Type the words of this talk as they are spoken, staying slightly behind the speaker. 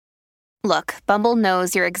Look, Bumble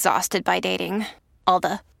knows you're exhausted by dating. All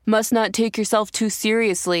the must not take yourself too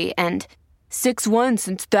seriously and 6'1"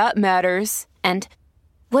 since that matters. And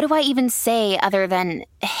what do I even say other than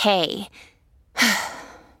hey?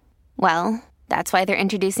 Well, that's why they're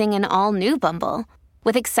introducing an all-new Bumble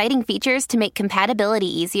with exciting features to make compatibility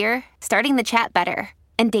easier, starting the chat better,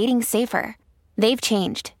 and dating safer. They've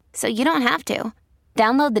changed, so you don't have to.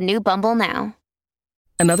 Download the new Bumble now.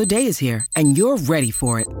 Another day is here, and you're ready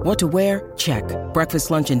for it. What to wear? Check.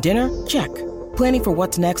 Breakfast, lunch, and dinner? Check. Planning for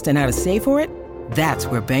what's next and how to save for it? That's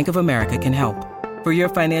where Bank of America can help. For your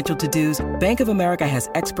financial to-dos, Bank of America has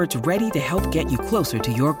experts ready to help get you closer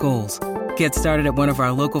to your goals. Get started at one of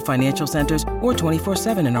our local financial centers or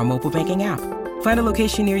 24/7 in our mobile banking app. Find a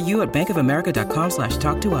location near you at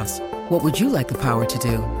bankofamerica.com/talktous. What would you like the power to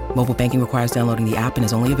do? Mobile banking requires downloading the app and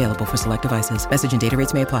is only available for select devices. Message and data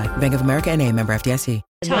rates may apply. Bank of America N.A., member FDIC.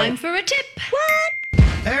 Time for a tip. What?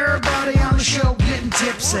 Everybody on the show getting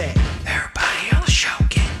tipsy. Everybody on the show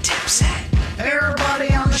getting tipsy.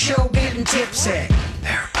 Everybody on the show getting tipsy.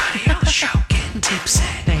 Everybody on the show getting tipsy.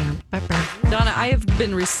 Donna, I have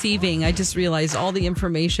been receiving, I just realized all the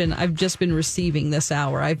information I've just been receiving this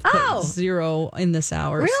hour. I've put 0 in this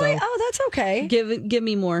hour. Really? So Oh, that's okay. give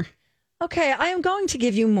me more. Okay, I am going to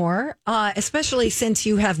give you more, especially since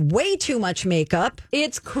you have way too much makeup.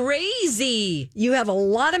 It's crazy. You have a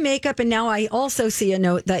lot of makeup, and now I also see a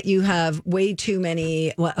note that you have way too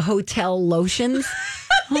many hotel lotions.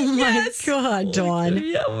 Oh my God, Dawn.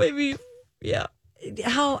 Yeah, maybe. Yeah.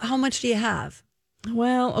 How much do you have?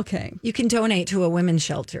 Well, okay. You can donate to a women's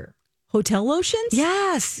shelter. Hotel lotions?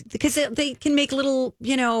 Yes, because they can make little,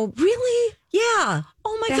 Really? Yeah.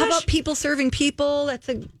 Oh my How gosh. about people serving people? That's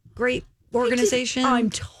a great organization.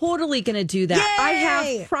 I'm totally going to do that. Yay! I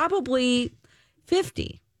have probably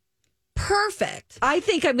 50. Perfect. I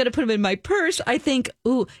think I'm going to put them in my purse. I think,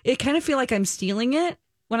 it kind of feel like I'm stealing it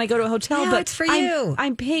when I go to a hotel, No, but it's for you.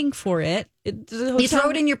 I'm paying for it. You throw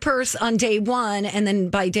it in your purse on day 1, and then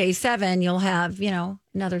by day 7, you'll have,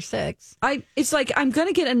 another 6. It's like I'm going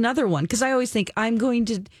to get another one because I always think I'm going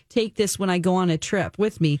to take this when I go on a trip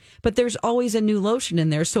with me, but there's always a new lotion in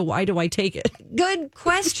there. So why do I take it? Good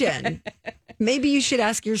question. Maybe you should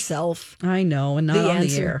ask yourself. I know, and not the on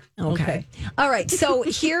answer. the air. Okay. All right. So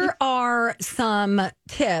here are some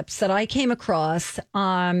tips that I came across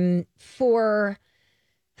for.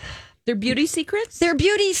 They're beauty secrets? They're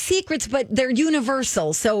beauty secrets, but they're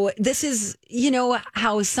universal. So this is,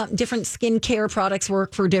 how some different skincare products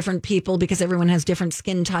work for different people because everyone has different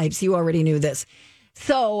skin types. You already knew this.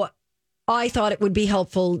 So I thought it would be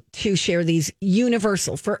helpful to share these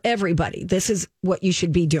universal for everybody. This is what you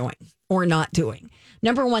should be doing or not doing.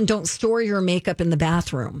 Number 1, don't store your makeup in the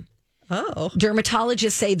bathroom. Oh.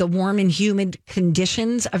 Dermatologists say the warm and humid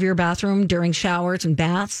conditions of your bathroom during showers and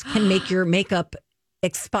baths can make your makeup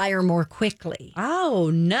expire more quickly. Oh,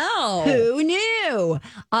 no. Who knew?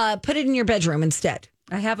 Put it in your bedroom instead.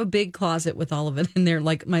 I have a big closet with all of it in there,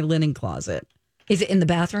 like my linen closet. Is it in the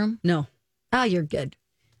bathroom? No. Oh, you're good.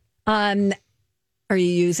 Are you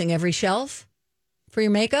using every shelf for your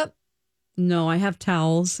makeup? No, I have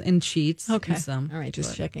towels and sheets. Okay. And some, all right,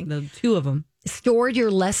 just checking. The 2 of them. Store your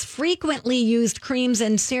less frequently used creams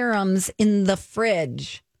and serums in the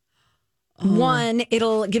fridge. 1,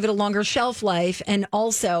 it'll give it a longer shelf life, and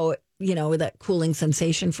also, that cooling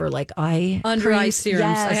sensation for like eye Under eye creams. serums.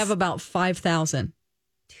 Yes. I have about 5,000.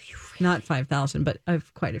 Not 5,000, but I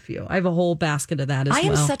have quite a few. I have a whole basket of that as well. I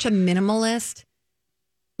am such a minimalist.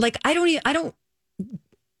 Like I don't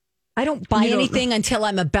buy anything until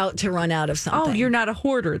I'm about to run out of something. Oh, you're not a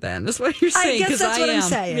hoarder then. That's what you're saying. I guess that's what I'm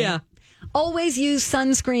saying. Yeah. Always use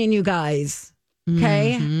sunscreen, you guys.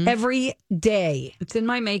 Okay? Every day. It's in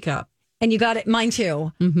my makeup. And you got it, mine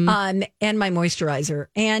too. And my moisturizer.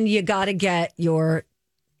 And you got to get your,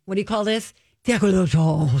 what do you call this?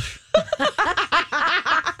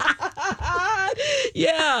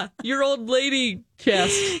 Yeah, your old lady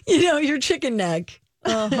chest. Your chicken neck.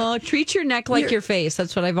 Treat your neck like your face.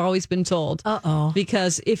 That's what I've always been told.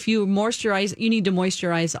 Because if you moisturize, you need to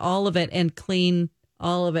moisturize all of it and clean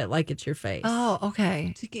all of it like it's your face. Oh,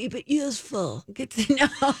 okay. To keep it useful. Good to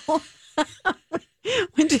know.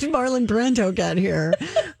 When did Marlon Brando get here?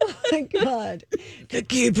 Oh my God. To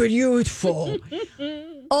keep it youthful.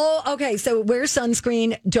 Oh, okay. So wear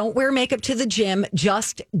sunscreen. Don't wear makeup to the gym.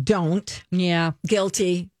 Just don't. Yeah.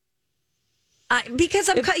 Guilty. Because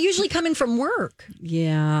I'm usually coming from work.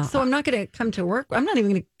 Yeah. So I'm not going to come to work. I'm not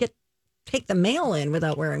even going to take the mail in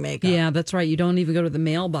without wearing makeup. Yeah, that's right. You don't even go to the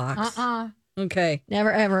mailbox. Okay.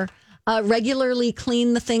 Never, ever. Regularly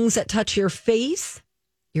clean the things that touch your face.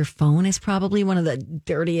 Your phone is probably one of the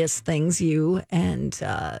dirtiest things you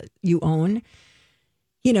own.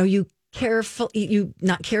 You know, you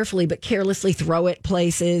not carefully, but carelessly throw it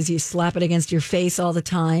places. You slap it against your face all the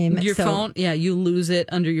time. Your phone, you lose it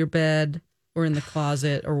under your bed or in the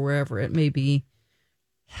closet or wherever it may be.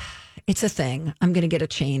 It's a thing. I'm going to get a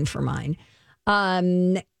chain for mine.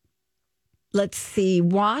 Let's see.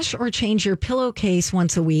 Wash or change your pillowcase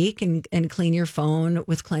once a week and clean your phone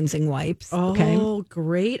with cleansing wipes. Oh,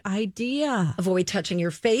 great idea. Avoid touching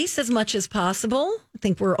your face as much as possible. I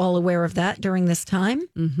think we're all aware of that during this time.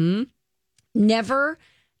 Mm-hmm. Never,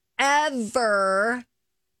 ever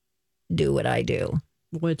do what I do.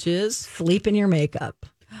 Which is? Sleep in your makeup.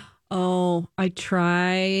 Oh, I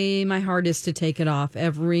try my hardest to take it off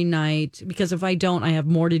every night because if I don't, I have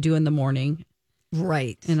more to do in the morning.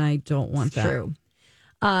 Right. And I don't want that. True.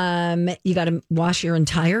 You got to wash your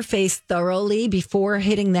entire face thoroughly before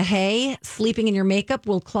hitting the hay. Sleeping in your makeup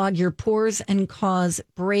will clog your pores and cause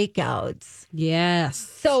breakouts. Yes.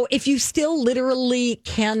 So if you still literally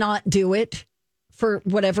cannot do it for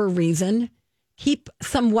whatever reason, keep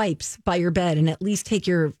some wipes by your bed and at least take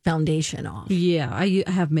your foundation off. Yeah, I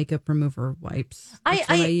have makeup remover wipes. That's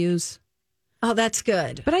what I use. Oh, that's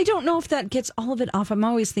good. But I don't know if that gets all of it off. I'm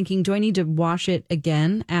always thinking, do I need to wash it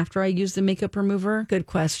again after I use the makeup remover? Good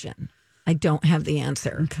question. I don't have the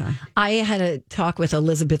answer. Okay. I had a talk with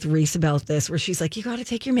Elizabeth Reese about this where she's like, you got to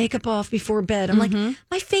take your makeup off before bed. I'm like,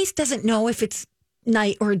 my face doesn't know if it's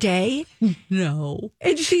night or day. No.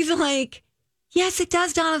 And she's like, yes, it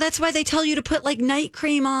does, Donna. That's why they tell you to put like night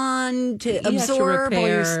cream on to absorb all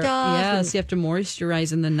your stuff. Yes, you have to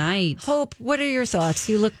moisturize in the night. Hope, what are your thoughts?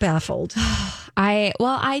 You look baffled.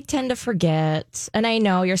 I tend to forget, and I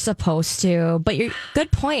know you're supposed to, but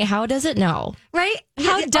good point. How does it know? Right?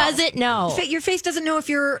 How does it know? Your face doesn't know if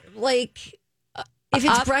you're like, if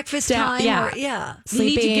it's breakfast time or, You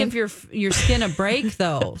need to give your skin a break,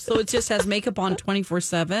 though. So it just has makeup on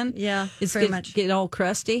 24/7. Yeah, it's very much. Get all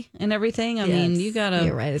crusty and everything. I mean, you got to.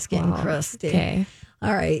 You're right. It's getting crusty. Okay.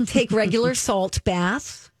 All right. Take regular salt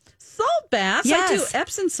baths. Salt baths? Yes. I do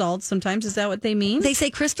Epsom salt sometimes. Is that what they mean? They say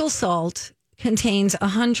crystal salt contains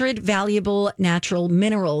 100 valuable natural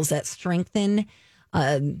minerals that strengthen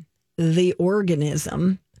the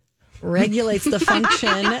organism, regulates the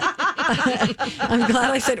function. I'm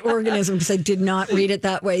glad I said organism because I did not read it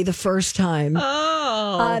that way the first time.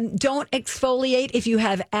 Oh. Don't exfoliate if you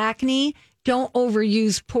have acne. Don't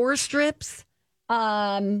overuse pore strips.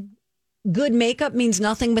 Good makeup means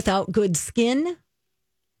nothing without good skin.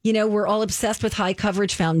 You know, we're all obsessed with high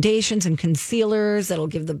coverage foundations and concealers that'll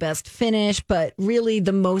give the best finish. But really,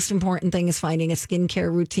 the most important thing is finding a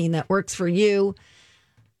skincare routine that works for you,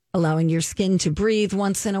 allowing your skin to breathe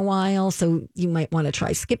once in a while. So you might want to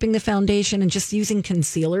try skipping the foundation and just using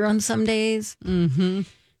concealer on some days. Mm-hmm.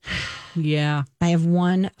 Yeah. I have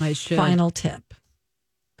one final tip.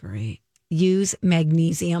 Great. Use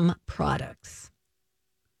magnesium products.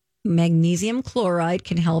 Magnesium chloride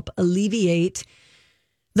can help alleviate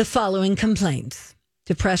the following complaints: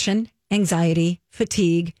 depression, anxiety,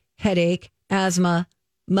 fatigue, headache, asthma,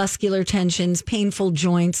 muscular tensions, painful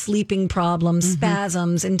joints, sleeping problems,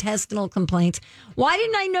 spasms, intestinal complaints. Why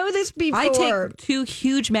didn't I know this before? I take 2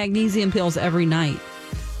 huge magnesium pills every night.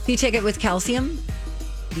 Do you take it with calcium?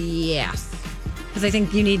 Yes. Because I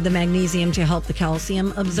think you need the magnesium to help the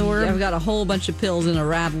calcium absorb. I've got a whole bunch of pills in a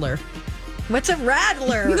rattler. What's a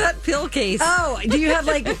rattler? That pill case. Oh, do you have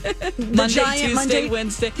like the Monday, giant Tuesday,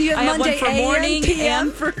 Wednesday? Do you have I Monday have one for AM, morning PM?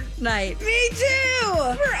 and for night. Me too.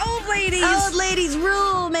 We're old ladies. Old ladies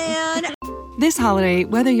rule, man. This holiday,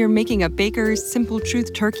 whether you're making a Baker's Simple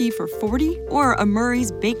Truth turkey for 40 or a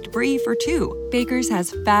Murray's Baked Brie for 2, Baker's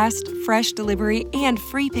has fast, fresh delivery and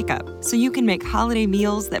free pickup, so you can make holiday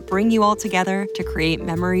meals that bring you all together to create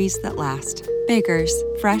memories that last. Baker's,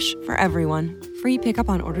 fresh for everyone. Free pickup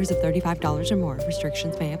on orders of $35 or more.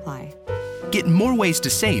 Restrictions may apply. Get more ways to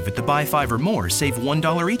save at the Buy 5 or More Save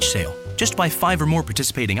 $1 each sale. Just buy 5 or more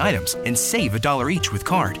participating items and save $1 each with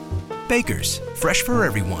card. Baker's, fresh for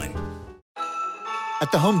everyone.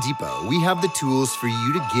 At the Home Depot, we have the tools for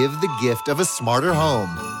you to give the gift of a smarter home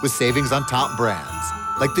with savings on top brands,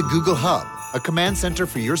 like the Google Hub, a command center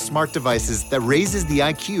for your smart devices that raises the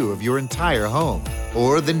IQ of your entire home,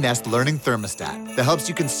 or the Nest Learning Thermostat that helps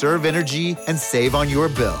you conserve energy and save on your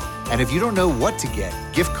bill. And if you don't know what to get,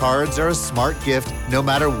 gift cards are a smart gift no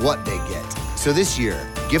matter what they get. So this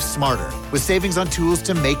year, gift smarter with savings on tools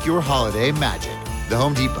to make your holiday magic. The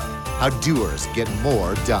Home Depot, how doers get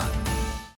more done.